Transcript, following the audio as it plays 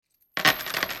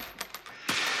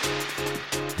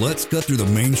Let's cut through the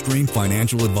mainstream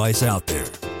financial advice out there.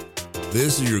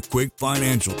 This is your quick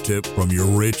financial tip from your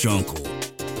rich uncle.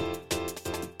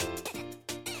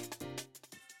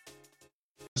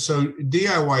 So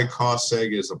DIY Cost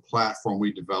Seg is a platform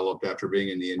we developed after being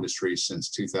in the industry since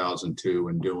 2002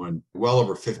 and doing well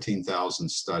over 15,000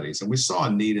 studies. And we saw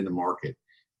a need in the market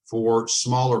for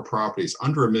smaller properties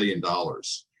under $1 million.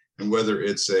 And whether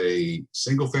it's a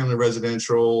single family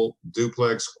residential,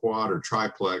 duplex, quad, or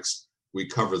triplex, we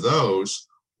cover those.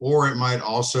 Or it might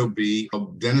also be a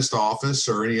dentist office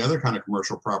or any other kind of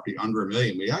commercial property under $1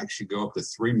 million. We actually go up to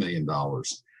 $3 million.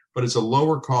 But it's a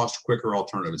lower cost, quicker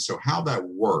alternative. So how that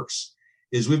works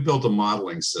is we've built a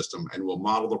modeling system and we'll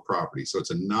model the property. So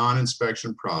it's a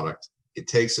non-inspection product. It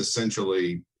takes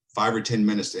essentially 5 or 10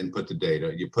 minutes to input the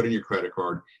data. You put in your credit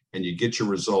card and you get your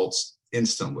results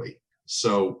instantly.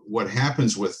 So what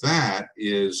happens with that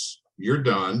is you're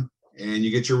done and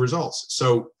you get your results.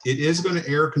 So it is going to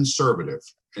err conservative.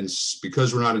 And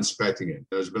because we're not inspecting it,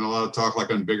 there's been a lot of talk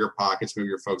like on Bigger Pockets, maybe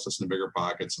your folks listen to Bigger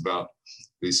Pockets about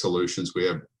these solutions. We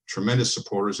have tremendous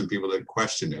supporters and people that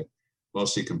question it,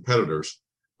 mostly competitors,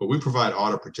 but we provide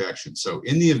audit protection. So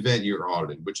in the event you're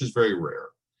audited, which is very rare,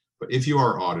 but if you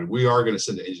are audited, we are going to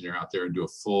send an engineer out there and do a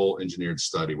full engineered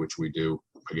study, which we do.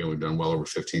 Again, we've done well over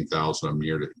 15,000 of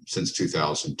them since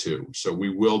 2002. So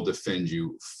we will defend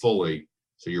you fully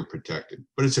so you're protected.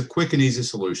 But it's a quick and easy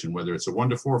solution, whether it's a 1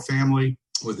 to 4 family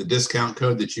with the discount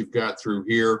code that you've got through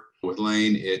here with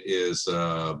Lane, it is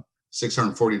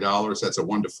 $640. That's a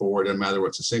 1 to 4. It doesn't matter whether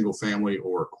it's a single family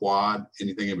or a quad,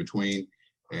 anything in between.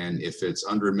 And if it's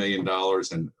under $1 million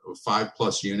and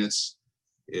 5+ units,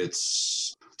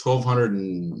 it's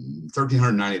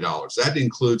 $1,390. That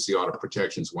includes the auto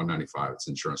protections, $195. It's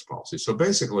insurance policy. So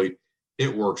basically,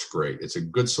 it works great. It's a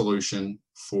good solution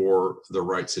for the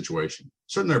right situation.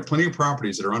 Certainly, there are plenty of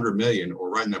properties that are under $1 million or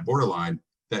right in that borderline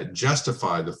that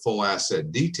justify the full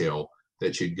asset detail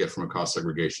that you'd get from a cost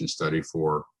segregation study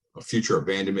for a future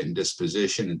abandonment and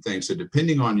disposition and things. So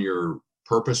depending on your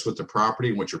purpose with the property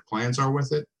and what your plans are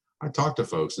with it, I talk to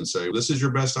folks and say, this is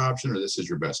your best option or this is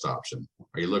your best option.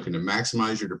 Are you looking to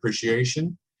maximize your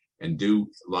depreciation and do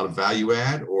a lot of value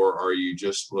add, or are you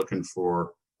just looking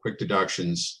for quick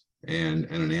deductions and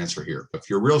an answer here? If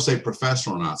you're a real estate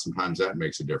professional or not, sometimes that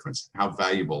makes a difference. How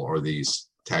valuable are these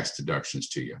tax deductions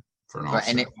to you for an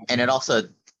offset? Right, and it also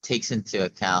takes into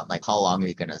account like how long are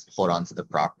you going to hold on to the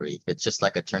property. If it's just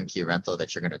like a turnkey rental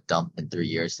that you're going to dump in 3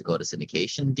 years to go to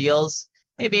syndication deals,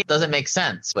 maybe it doesn't make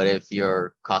sense. But if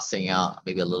you're costing out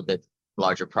maybe a little bit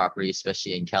larger property,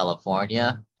 especially in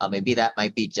California, maybe that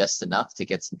might be just enough to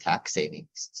get some tax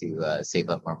savings to save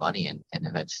up more money and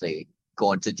eventually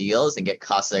go into deals and get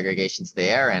cost segregations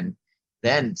there and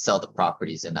then sell the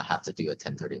properties and not have to do a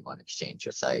 1031 exchange,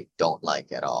 which I don't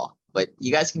like at all. But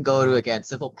you guys can go to, again,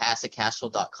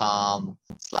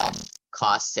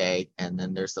 simplepassivecashflow.com/cost-seg, and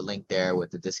then there's the link there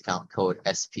with the discount code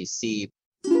SPC.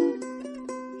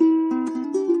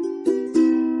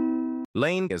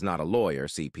 Lane is not a lawyer,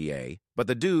 CPA, but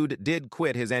the dude did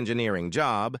quit his engineering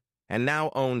job and now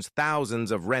owns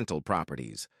thousands of rental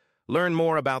properties. Learn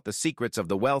more about the secrets of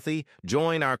the wealthy.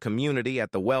 Join our community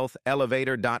at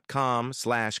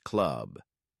thewealthelevator.com/club.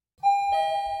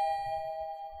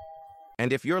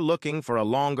 And if you're looking for a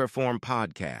longer form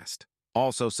podcast,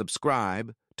 also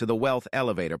subscribe to the Wealth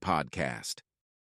Elevator podcast.